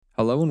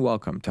Hello and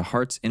welcome to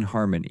Hearts in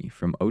Harmony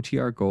from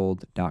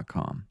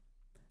OTRGold.com.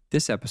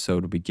 This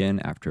episode will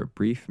begin after a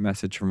brief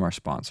message from our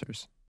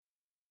sponsors.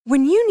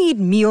 When you need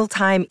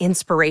mealtime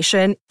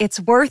inspiration,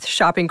 it's worth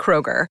shopping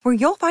Kroger, where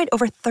you'll find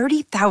over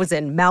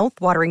 30,000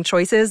 mouth-watering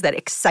choices that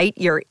excite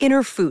your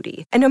inner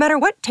foodie. And no matter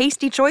what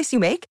tasty choice you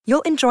make,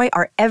 you'll enjoy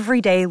our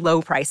everyday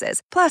low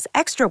prices, plus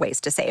extra ways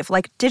to save,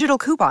 like digital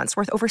coupons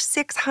worth over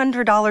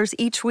 $600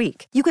 each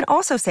week. You can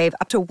also save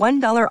up to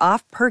 $1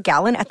 off per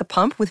gallon at the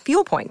pump with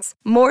fuel points.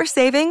 More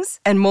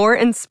savings and more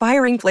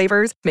inspiring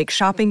flavors make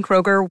shopping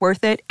Kroger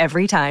worth it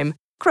every time.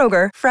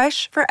 Kroger,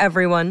 fresh for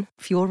everyone.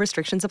 Fuel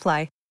restrictions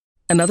apply.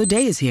 Another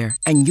day is here,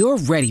 and you're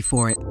ready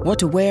for it. What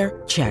to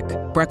wear? Check.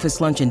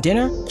 Breakfast, lunch, and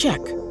dinner? Check.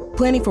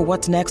 Planning for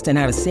what's next and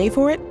how to save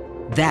for it?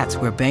 That's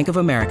where Bank of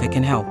America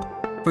can help.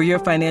 For your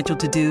financial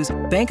to-dos,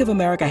 Bank of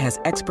America has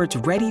experts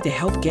ready to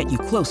help get you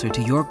closer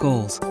to your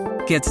goals.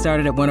 Get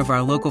started at one of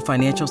our local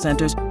financial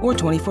centers or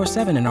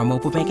 24/7 in our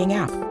mobile banking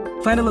app.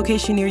 Find a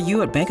location near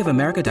you at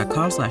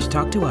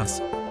bankofamerica.com/talktous.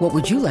 What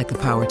would you like the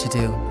power to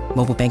do?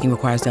 Mobile banking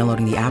requires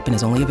downloading the app and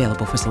is only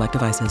available for select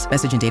devices.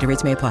 Message and data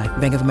rates may apply.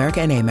 Bank of America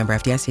N.A., member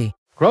FDIC.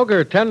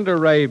 Kroger Tender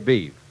Ray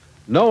Beef.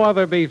 No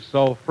other beef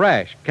so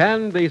fresh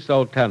can be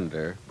so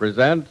tender.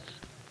 Presents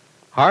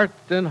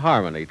Hearts in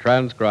Harmony,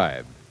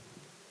 transcribed.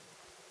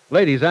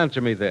 Ladies,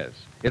 answer me this.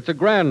 It's a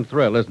grand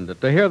thrill, isn't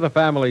it, to hear the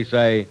family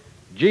say,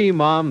 "Gee,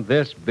 Mom,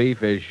 this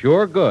beef is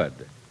sure good."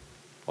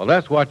 Well,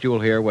 that's what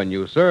you'll hear when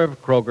you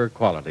serve Kroger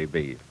quality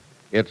beef.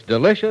 It's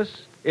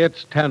delicious,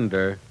 it's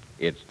tender,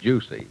 it's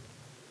juicy.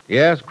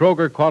 Yes,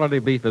 Kroger quality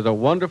beef is a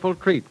wonderful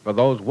treat for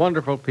those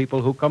wonderful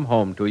people who come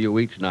home to you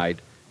each night,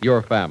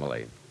 your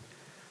family.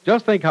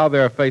 Just think how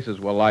their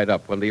faces will light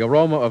up when the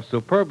aroma of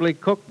superbly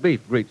cooked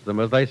beef greets them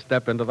as they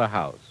step into the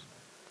house.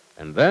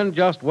 And then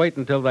just wait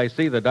until they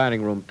see the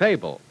dining room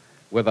table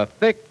with a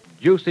thick,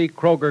 juicy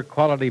Kroger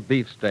quality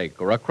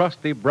beefsteak or a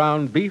crusty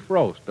brown beef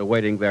roast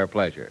awaiting their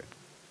pleasure.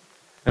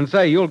 And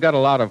say, you'll get a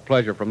lot of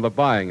pleasure from the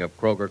buying of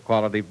Kroger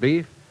quality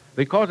beef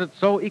because it's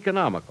so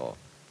economical.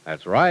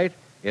 That's right,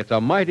 it's a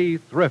mighty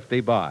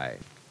thrifty buy.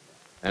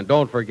 And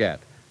don't forget,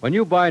 when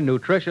you buy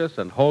nutritious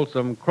and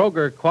wholesome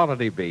Kroger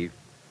quality beef,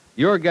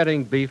 you're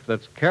getting beef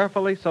that's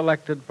carefully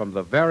selected from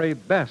the very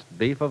best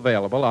beef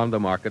available on the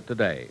market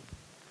today.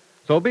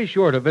 So be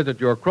sure to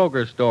visit your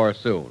Kroger store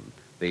soon,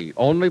 the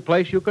only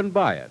place you can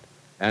buy it,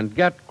 and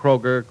get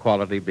Kroger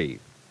quality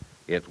beef.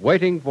 It's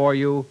waiting for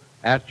you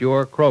at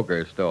your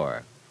Kroger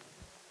store.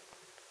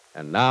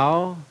 And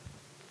now,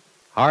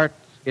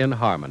 Hearts in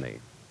Harmony.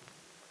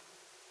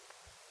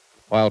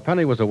 While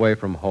Penny was away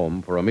from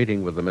home for a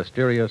meeting with the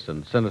mysterious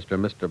and sinister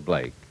Mr.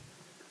 Blake,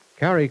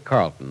 Carrie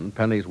Carlton,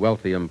 Penny's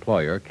wealthy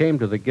employer, came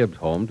to the Gibbs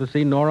home to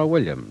see Nora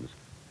Williams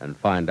and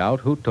find out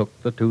who took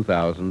the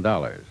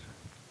 $2,000.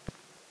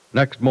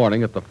 Next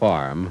morning at the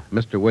farm,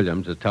 Mr.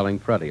 Williams is telling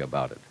Freddie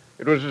about it.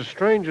 It was the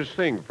strangest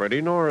thing,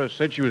 Freddie. Nora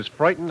said she was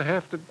frightened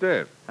half to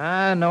death.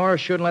 Nora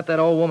shouldn't let that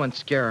old woman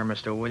scare her,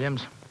 Mr.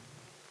 Williams.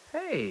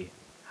 Hey,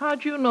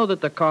 how'd you know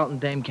that the Carlton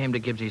dame came to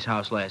Gibbsy's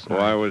house last night?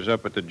 Oh, I was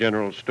up at the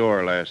general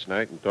store last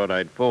night and thought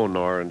I'd phone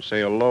Nora and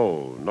say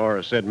hello.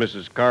 Nora said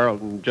Mrs.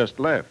 Carlton just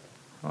left.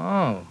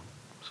 Oh,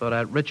 so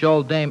that rich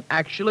old dame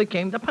actually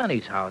came to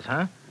Penny's house,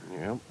 huh?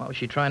 Yeah. What was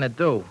she trying to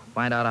do?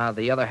 Find out how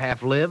the other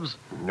half lives?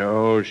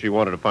 No, she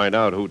wanted to find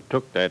out who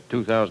took that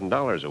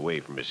 $2,000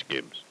 away from Miss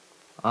Gibbs.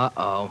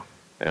 Uh-oh.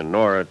 And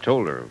Nora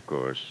told her, of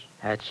course.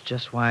 That's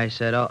just why I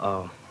said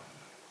uh-oh.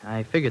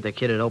 I figured the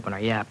kid would open her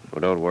yap. Well,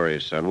 don't worry,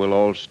 son. We'll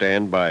all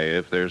stand by you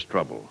if there's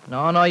trouble.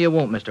 No, you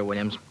won't, Mr.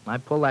 Williams. I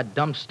pulled that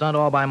dumb stunt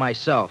all by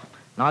myself.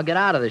 And I'll get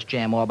out of this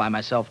jam all by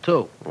myself,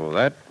 too. Well,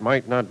 that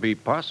might not be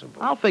possible.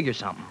 I'll figure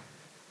something.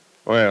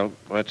 Well,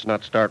 let's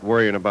not start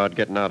worrying about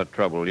getting out of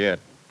trouble yet.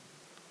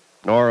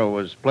 Nora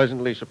was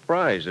pleasantly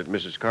surprised at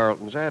Mrs.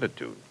 Carlton's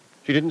attitude.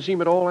 She didn't seem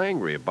at all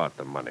angry about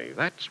the money.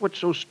 That's what's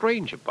so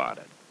strange about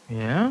it.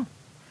 Yeah?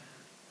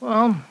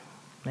 Well,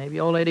 maybe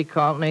old lady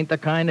Carlton ain't the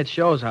kind that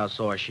shows how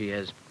sore she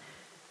is.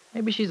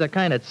 Maybe she's the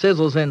kind that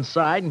sizzles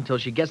inside until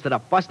she gets to the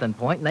busting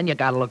point, and then you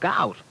gotta look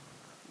out.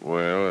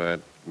 Well,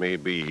 that may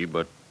be,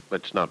 but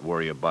let's not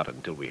worry about it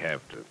until we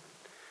have to.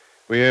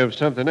 We have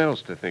something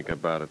else to think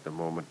about at the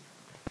moment.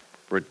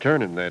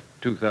 Returning that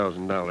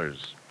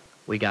 $2,000.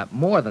 We got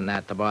more than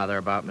that to bother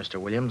about, Mr.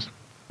 Williams.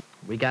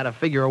 We gotta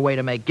figure a way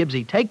to make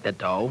Gibbsy take the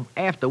dough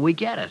after we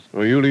get it.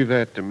 Well, you leave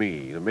that to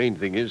me. The main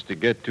thing is to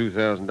get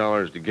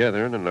 $2,000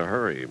 together and in a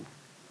hurry.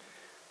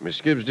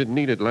 Miss Gibbs didn't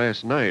need it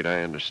last night,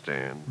 I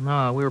understand.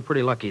 No, we were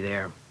pretty lucky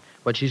there.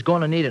 But she's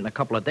going to need it in a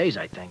couple of days,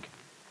 I think.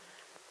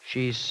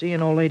 She's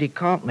seeing old lady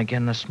Carlton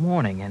again this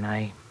morning, and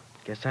I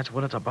guess that's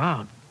what it's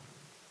about.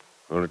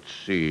 Well, let's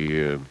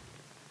see.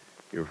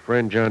 Your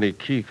friend Johnny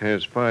Keith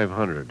has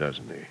 $500,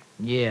 doesn't he?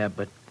 Yeah,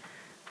 but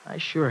I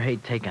sure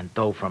hate taking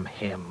dough from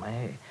him.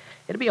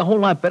 It'd be a whole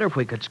lot better if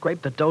we could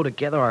scrape the dough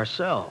together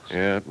ourselves.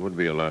 Yeah, it would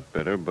be a lot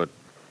better, but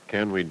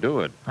can we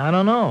do it? I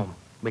don't know.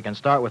 We can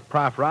start with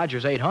Prof.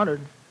 Rogers' $800.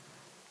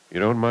 You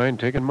don't mind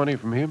taking money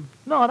from him?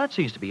 No, that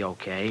seems to be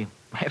okay.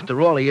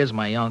 After all, he is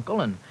my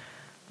uncle, and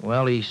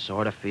Well, he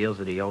sort of feels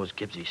that he owes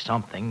Gibbsy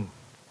something.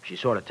 She's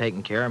sort of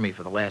taken care of me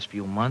for the last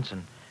few months,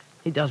 and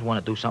he does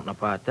want to do something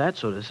about that,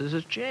 so this is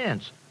his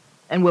chance.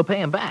 And we'll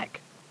pay him back.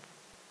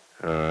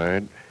 All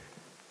right.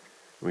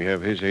 We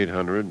have his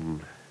 800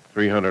 and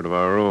 300 of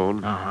our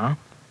own. Uh-huh.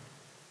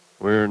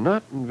 We're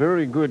not in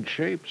very good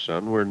shape,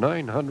 son. We're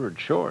 900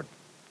 short.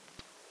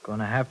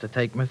 Gonna have to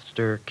take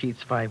Mr.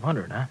 Keith's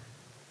 500, huh?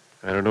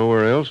 I don't know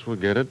where else we'll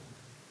get it.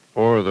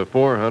 Or the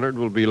 400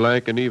 will be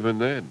lacking even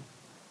then.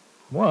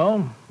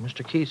 Well,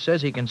 Mr. Keith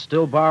says he can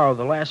still borrow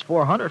the last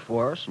 400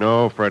 for us.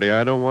 No, Freddie,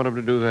 I don't want him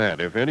to do that.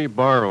 If any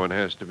borrowing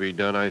has to be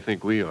done, I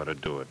think we ought to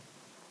do it.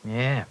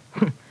 Yeah.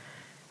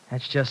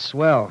 That's just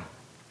swell.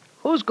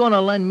 Who's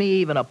gonna lend me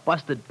even a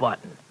busted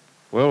button?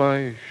 Well,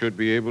 I should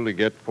be able to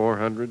get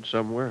 400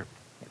 somewhere.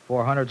 If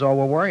 400's all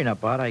we're worrying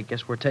about, I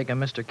guess we're taking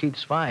Mr.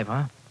 Keith's 5,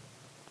 huh?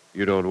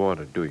 You don't want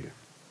it, do you?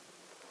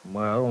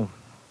 Well,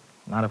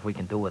 not if we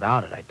can do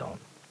without it, I don't.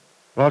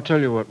 Well, I'll tell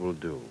you what we'll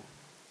do.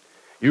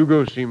 You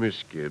go see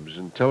Miss Gibbs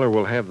and tell her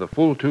we'll have the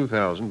full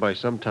 2,000 by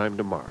sometime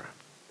tomorrow.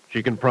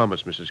 She can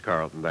promise Mrs.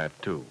 Carlton that,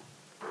 too.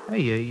 Hey,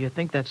 you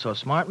think that's so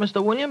smart,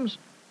 Mr. Williams?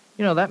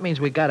 You know, that means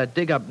we gotta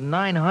dig up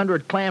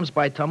 900 clams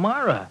by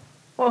tomorrow.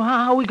 Well,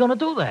 how are we gonna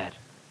do that?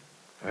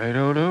 I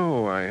don't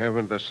know. I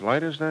haven't the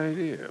slightest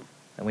idea.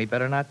 Then we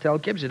better not tell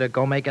Gibbsy to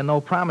go making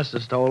no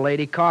promises to old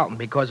Lady Carlton,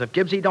 because if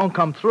Gibbsy don't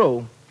come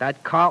through,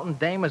 that Carlton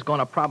dame is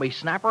gonna probably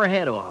snap her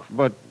head off.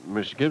 But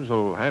Miss Gibbs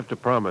will have to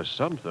promise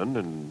something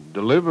and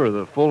deliver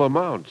the full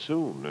amount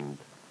soon. And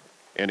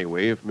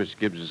anyway, if Miss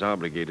Gibbs is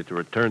obligated to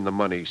return the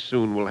money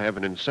soon, we'll have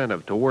an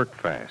incentive to work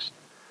fast.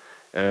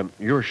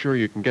 You're sure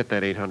you can get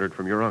that 800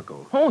 from your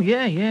uncle? Oh,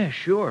 yeah,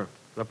 sure.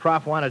 The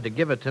prof wanted to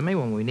give it to me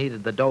when we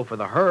needed the dough for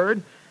the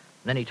herd.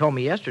 Then he told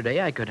me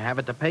yesterday I could have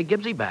it to pay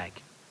Gibbsy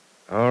back.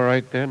 All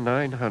right, then,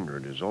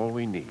 900 is all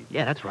we need.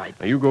 Yeah, that's right.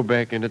 Now, you go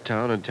back into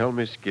town and tell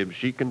Miss Gibbs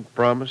she can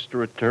promise to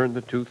return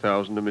the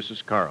 2,000 to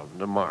Mrs. Carlton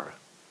tomorrow.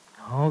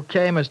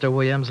 Okay, Mr.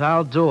 Williams,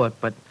 I'll do it,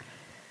 but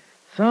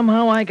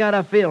somehow I got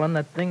a feeling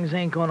that things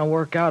ain't gonna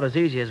work out as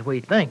easy as we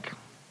think.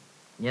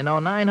 You know,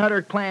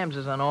 900 clams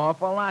is an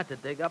awful lot to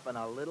dig up in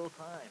a little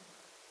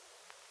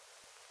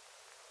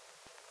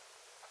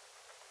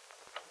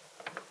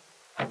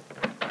time.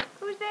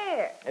 Who's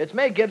there? It's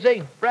me,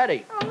 Gibbsy.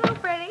 Freddie. Oh, hello,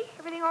 Freddie.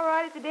 Everything all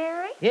right at the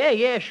dairy?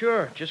 Yeah,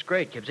 sure. Just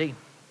great, Gibbsy.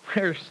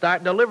 We're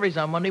starting deliveries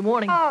on Monday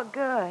morning. Oh,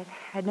 good.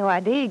 Had no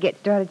idea you'd get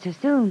started so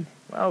soon.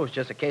 Well, it was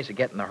just a case of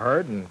getting the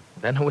herd, and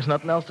then there was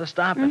nothing else to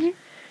stop us.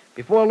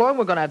 Before long,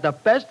 we're going to have the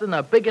best and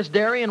the biggest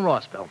dairy in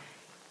Rossville.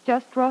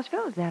 Just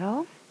Rossville, is that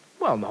all?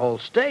 Well, in the whole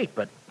state,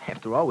 but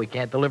after all, we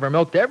can't deliver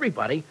milk to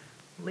everybody.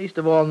 Least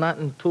of all, not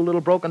in two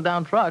little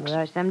broken-down trucks.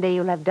 Well, someday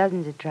you'll have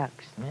dozens of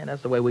trucks. Yeah,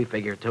 that's the way we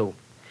figure, too.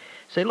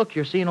 Say, look,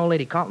 you're seeing old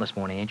Lady Carlton this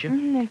morning, ain't you?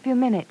 In a few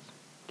minutes.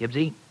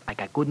 Gibbsy, I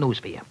got good news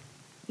for you.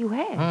 You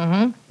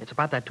have? It's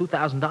about that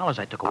 $2,000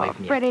 I took away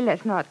from you. Freddie,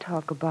 let's not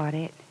talk about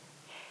it.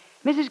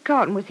 Mrs.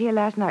 Carlton was here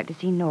last night to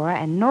see Nora,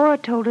 and Nora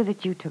told her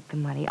that you took the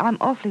money. I'm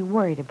awfully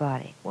worried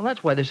about it. Well,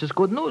 that's why this is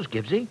good news,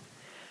 Gibbsy.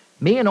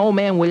 Me and old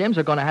man Williams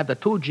are going to have the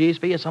 2 G's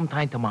for you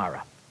sometime tomorrow.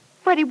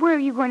 Freddie, where are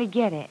you going to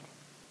get it?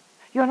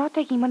 You're not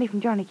taking money from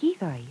Johnny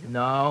Keith, are you?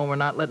 No, we're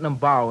not letting him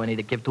borrow any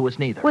to give to us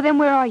neither. Well, then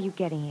where are you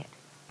getting it?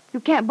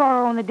 You can't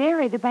borrow on the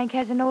dairy. The bank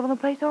has a note on the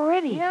place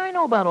already. Yeah, I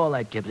know about all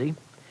that, Gibbsy.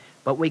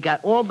 But we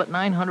got all but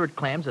 900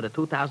 clams at a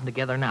 2,000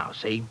 together now,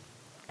 see?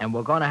 And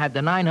we're going to have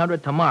the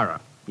 900 tomorrow.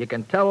 You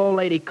can tell old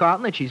Lady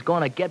Carlton that she's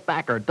going to get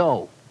back her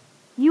dough.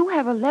 You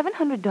have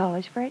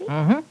 $1,100,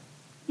 Freddie?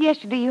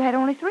 Yesterday you had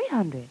only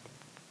 $300.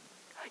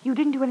 You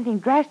didn't do anything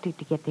drastic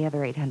to get the other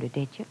 $800,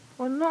 did you?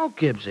 Well, no,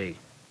 Gibbsy.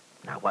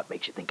 Now, what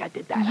makes you think I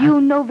did that, You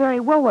know very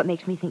well what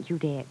makes me think you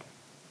did.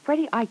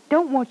 Freddie, I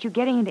don't want you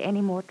getting into any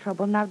more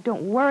trouble. Now,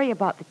 don't worry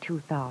about the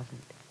 2,000.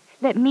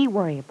 Let me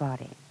worry about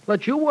it.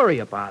 Let you worry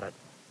about it.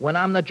 When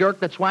I'm the jerk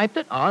that swiped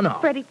it? Oh, no.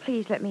 Freddie,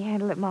 please let me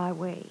handle it my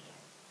way.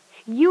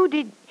 You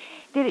did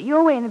it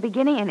your way in the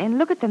beginning, and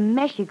look at the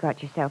mess you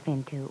got yourself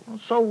into. Well,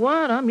 so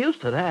what? I'm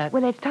used to that.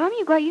 Well, it's time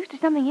you got used to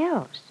something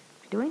else.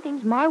 Doing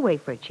things my way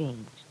for a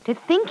change. To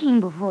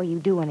thinking before you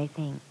do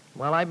anything.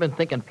 Well, I've been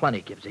thinking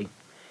plenty, Gibbsy.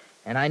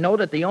 And I know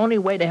that the only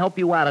way to help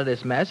you out of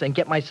this mess and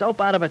get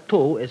myself out of it,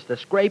 too, is to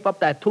scrape up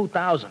that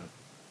 2,000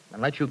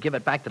 and let you give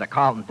it back to the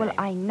Carlton dame. Well,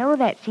 I know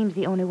that seems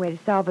the only way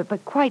to solve it,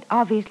 but quite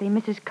obviously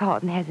Mrs.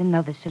 Carlton has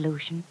another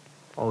solution.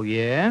 Oh,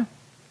 yeah?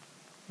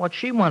 What's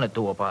she want to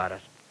do about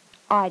it?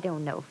 I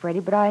don't know, Freddie,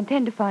 but I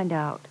intend to find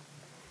out.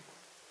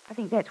 I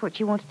think that's what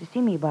she wants to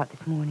see me about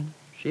this morning.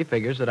 She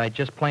figures that I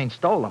just plain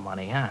stole the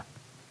money, huh?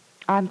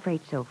 I'm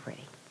afraid so,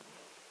 Freddie.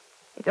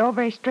 It's all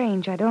very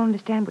strange. I don't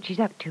understand what she's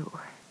up to.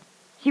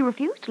 She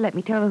refused to let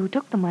me tell her who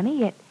took the money,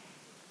 yet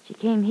she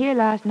came here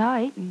last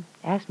night and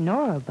asked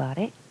Nora about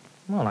it.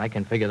 Well, I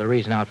can figure the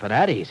reason out for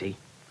that easy.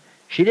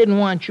 She didn't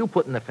want you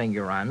putting the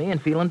finger on me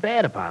and feeling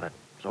bad about it.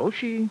 So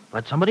she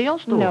let somebody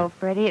else do it. No,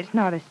 Freddie, it's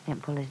not as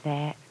simple as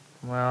that.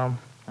 Well,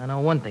 I know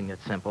one thing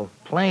that's simple.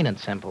 Plain and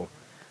simple.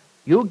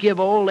 You give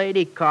old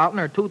lady Carlton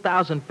her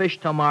 2,000 fish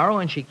tomorrow,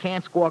 and she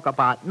can't squawk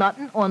about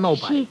nothing or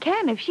nobody. She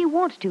can if she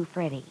wants to,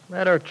 Freddie.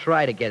 Let her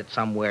try to get it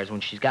somewheres when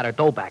she's got her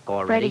dough back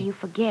already. Freddie, you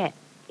forget.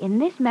 In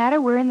this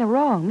matter, we're in the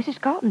wrong. Mrs.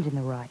 Carlton's in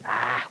the right.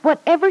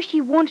 Whatever she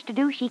wants to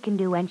do, she can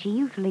do, and she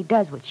usually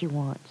does what she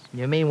wants.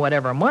 You mean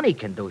whatever money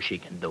can do, she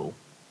can do?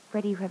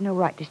 Freddie, you have no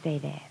right to say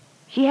that.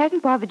 She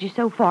hasn't bothered you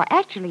so far.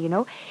 Actually, you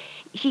know,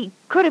 she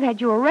could have had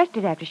you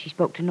arrested after she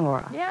spoke to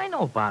Nora. Yeah, I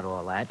know about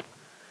all that.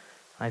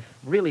 I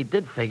really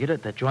did figure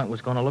that the joint was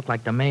going to look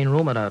like the main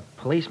room at a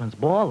policeman's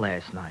ball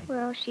last night.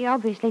 Well, she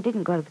obviously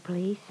didn't go to the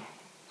police.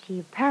 She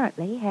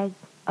apparently has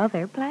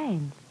other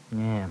plans.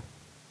 Yeah.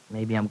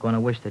 Maybe I'm going to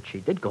wish that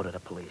she did go to the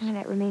police. And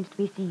that remains to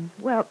be seen.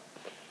 Well,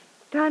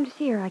 time to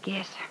see her, I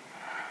guess.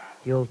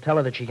 You'll tell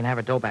her that she can have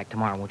her dough back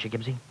tomorrow, won't you,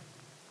 Gibbsy?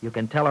 You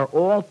can tell her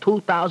all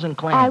 2,000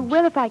 clams. I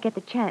will if I get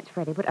the chance,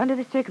 Freddie, but under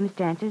the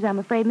circumstances, I'm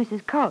afraid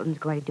Mrs. Carlton's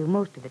going to do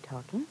most of the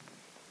talking.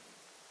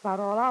 About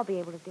all I'll be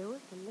able to do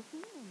is to listen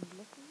and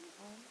listen and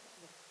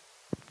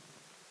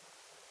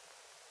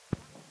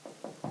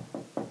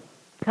listen.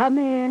 Come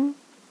in.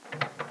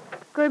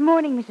 Good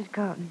morning, Mrs.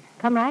 Carlton.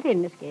 Come right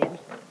in, Miss Gibbs.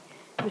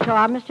 You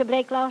saw Mr.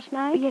 Blake last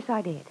night? Yes,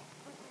 I did.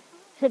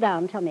 Sit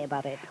down. Tell me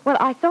about it. Well,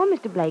 I saw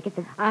Mr. Blake at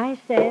the... I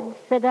said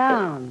sit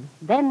down.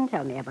 Then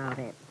tell me about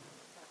it.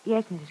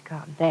 Yes, Mrs.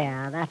 Carlton.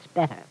 There, that's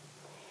better.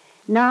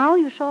 Now,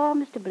 you saw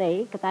Mr.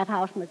 Blake at that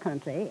house in the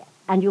country,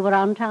 and you were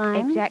on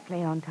time?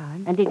 Exactly on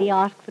time. And did he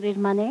ask for his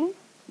money?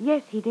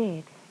 Yes, he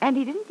did. And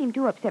he didn't seem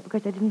too upset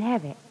because I didn't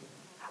have it.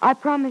 I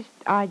promised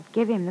I'd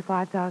give him the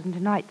 $5,000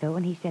 tonight, though,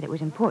 and he said it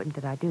was important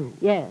that I do.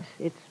 Yes,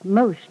 it's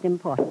most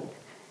important.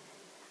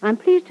 I'm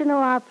pleased to know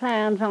our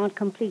plans aren't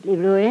completely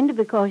ruined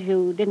because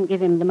you didn't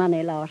give him the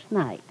money last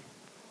night.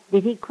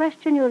 Did he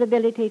question your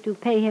ability to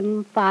pay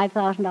him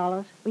 $5,000?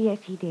 Well, yes,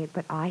 he did,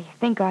 but I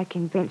think I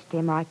convinced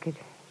him I could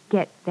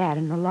get that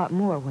and a lot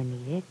more when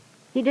needed.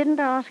 He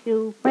didn't ask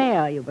you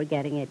where you were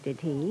getting it,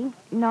 did he?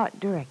 Not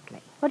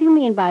directly. What do you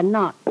mean by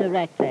not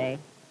directly?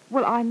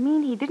 Well, I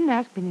mean he didn't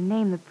ask me to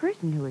name the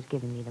person who was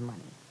giving me the money.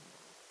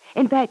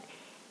 In fact,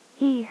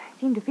 he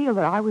seemed to feel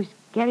that I was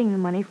getting the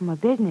money from a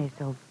business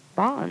or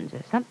bonds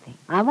or something.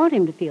 I want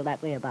him to feel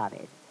that way about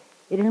it.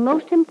 It is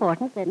most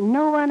important that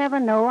no one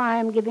ever know I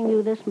am giving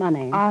you this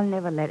money. I'll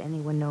never let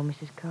anyone know,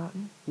 Mrs.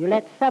 Carlton. You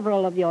let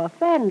several of your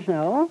friends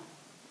know.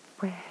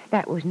 Well,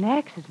 that was an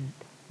accident.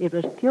 It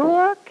was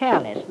pure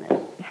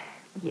carelessness.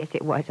 Yes,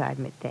 it was, I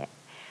admit that.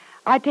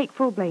 I take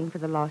full blame for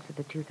the loss of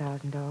the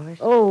 $2,000.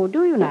 Oh,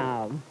 do you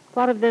now?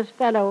 What of this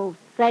fellow,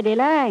 Freddie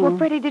Lang? Well,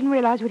 Freddie didn't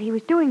realize what he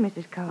was doing,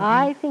 Mrs. Carlton.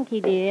 I think he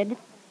did.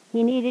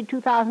 He needed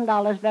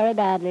 $2,000 very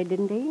badly,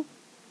 didn't he?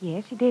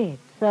 Yes, he did.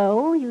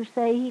 So, you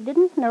say he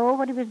didn't know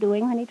what he was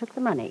doing when he took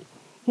the money.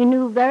 He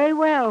knew very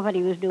well what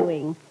he was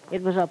doing.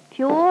 It was a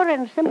pure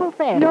and simple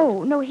theft.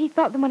 No, he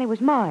thought the money was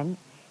mine.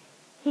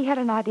 He had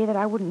an idea that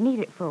I wouldn't need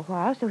it for a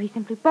while, so he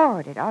simply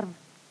borrowed it out of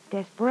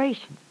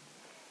desperation.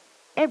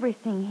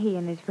 Everything he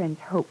and his friends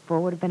hoped for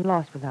would have been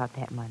lost without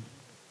that money.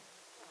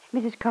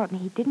 Mrs. Carlton,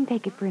 he didn't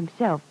take it for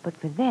himself, but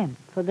for them.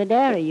 For the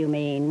dairy, you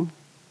mean?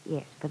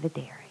 Yes, for the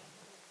dairy.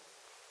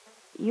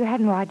 You had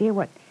no idea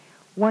what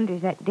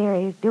wonders that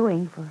dairy is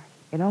doing for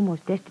an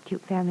almost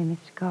destitute family,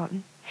 Mrs.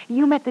 Carlton.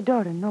 You met the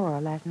daughter, Nora,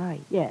 last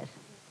night. Yes.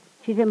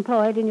 She's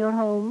employed in your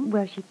home?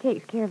 Well, she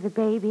takes care of the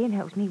baby and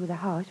helps me with the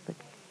house, but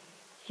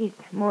she's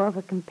more of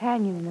a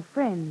companion and a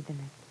friend than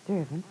a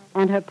servant.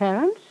 And her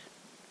parents?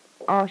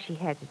 All she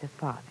has is a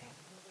father.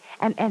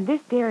 And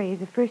this dairy is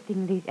the first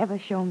thing that he's ever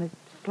shown the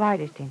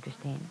slightest interest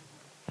in.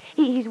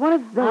 He's one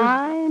of those...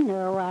 I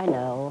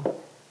know.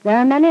 There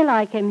are many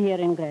like him here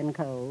in Glen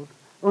Cove.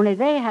 Only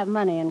they have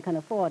money and can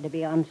afford to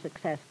be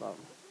unsuccessful.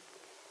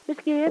 Miss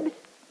Gibbs,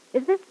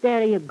 is this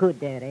dairy a good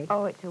dairy?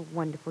 Oh, it's a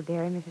wonderful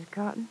dairy, Mrs.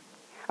 Carlton.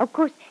 Of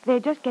course, they're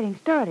just getting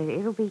started.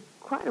 It'll be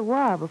quite a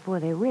while before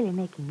they're really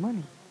making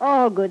money.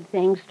 All good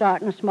things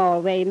start in a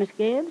small way, Miss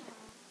Gibbs.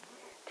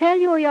 Tell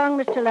your young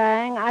Mr.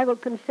 Lang I will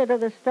consider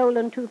the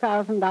stolen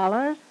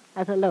 $2,000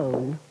 as a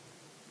loan.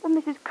 Well,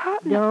 Mrs.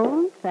 Carlton...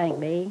 Don't thank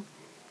me.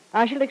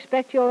 I shall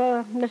expect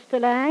your Mr.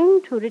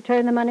 Lang to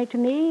return the money to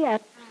me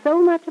at so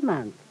much a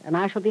month, and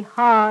I shall be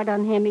hard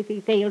on him if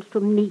he fails to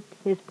meet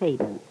his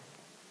payments.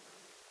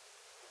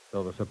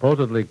 So the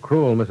supposedly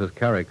cruel Mrs.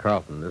 Carrie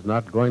Carlton is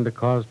not going to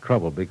cause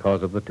trouble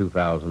because of the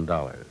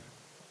 $2,000.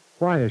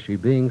 Why is she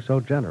being so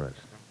generous?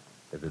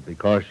 Is it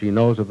because she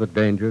knows of the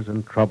dangers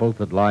and troubles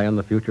that lie in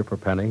the future for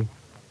Penny?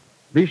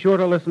 Be sure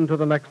to listen to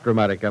the next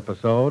dramatic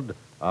episode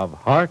of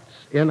Hearts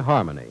in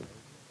Harmony.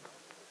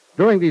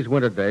 During these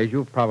winter days,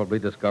 you've probably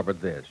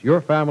discovered this.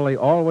 Your family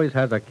always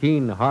has a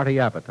keen, hearty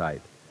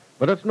appetite,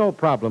 but it's no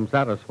problem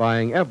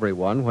satisfying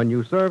everyone when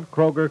you serve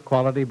Kroger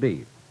quality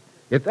beef.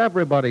 It's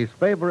everybody's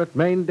favorite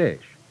main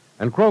dish,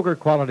 and Kroger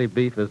quality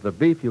beef is the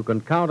beef you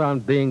can count on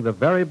being the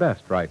very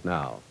best right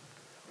now.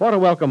 What a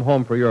welcome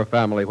home for your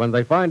family when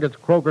they find it's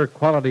Kroger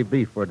quality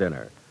beef for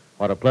dinner.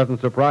 What a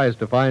pleasant surprise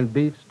to find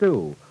beef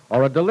stew,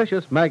 or a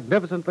delicious,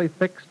 magnificently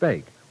thick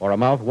steak, or a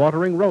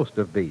mouth-watering roast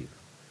of beef.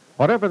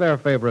 Whatever their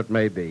favorite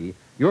may be,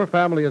 your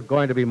family is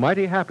going to be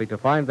mighty happy to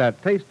find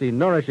that tasty,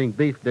 nourishing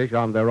beef dish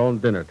on their own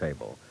dinner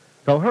table.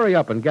 So hurry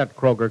up and get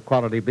Kroger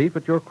quality beef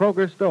at your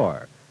Kroger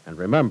store. And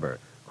remember,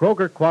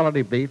 Kroger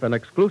quality beef, an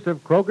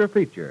exclusive Kroger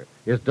feature,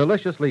 is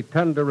deliciously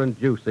tender and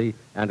juicy,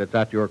 and it's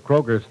at your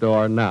Kroger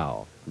store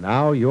now.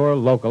 Now, your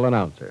local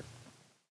announcer.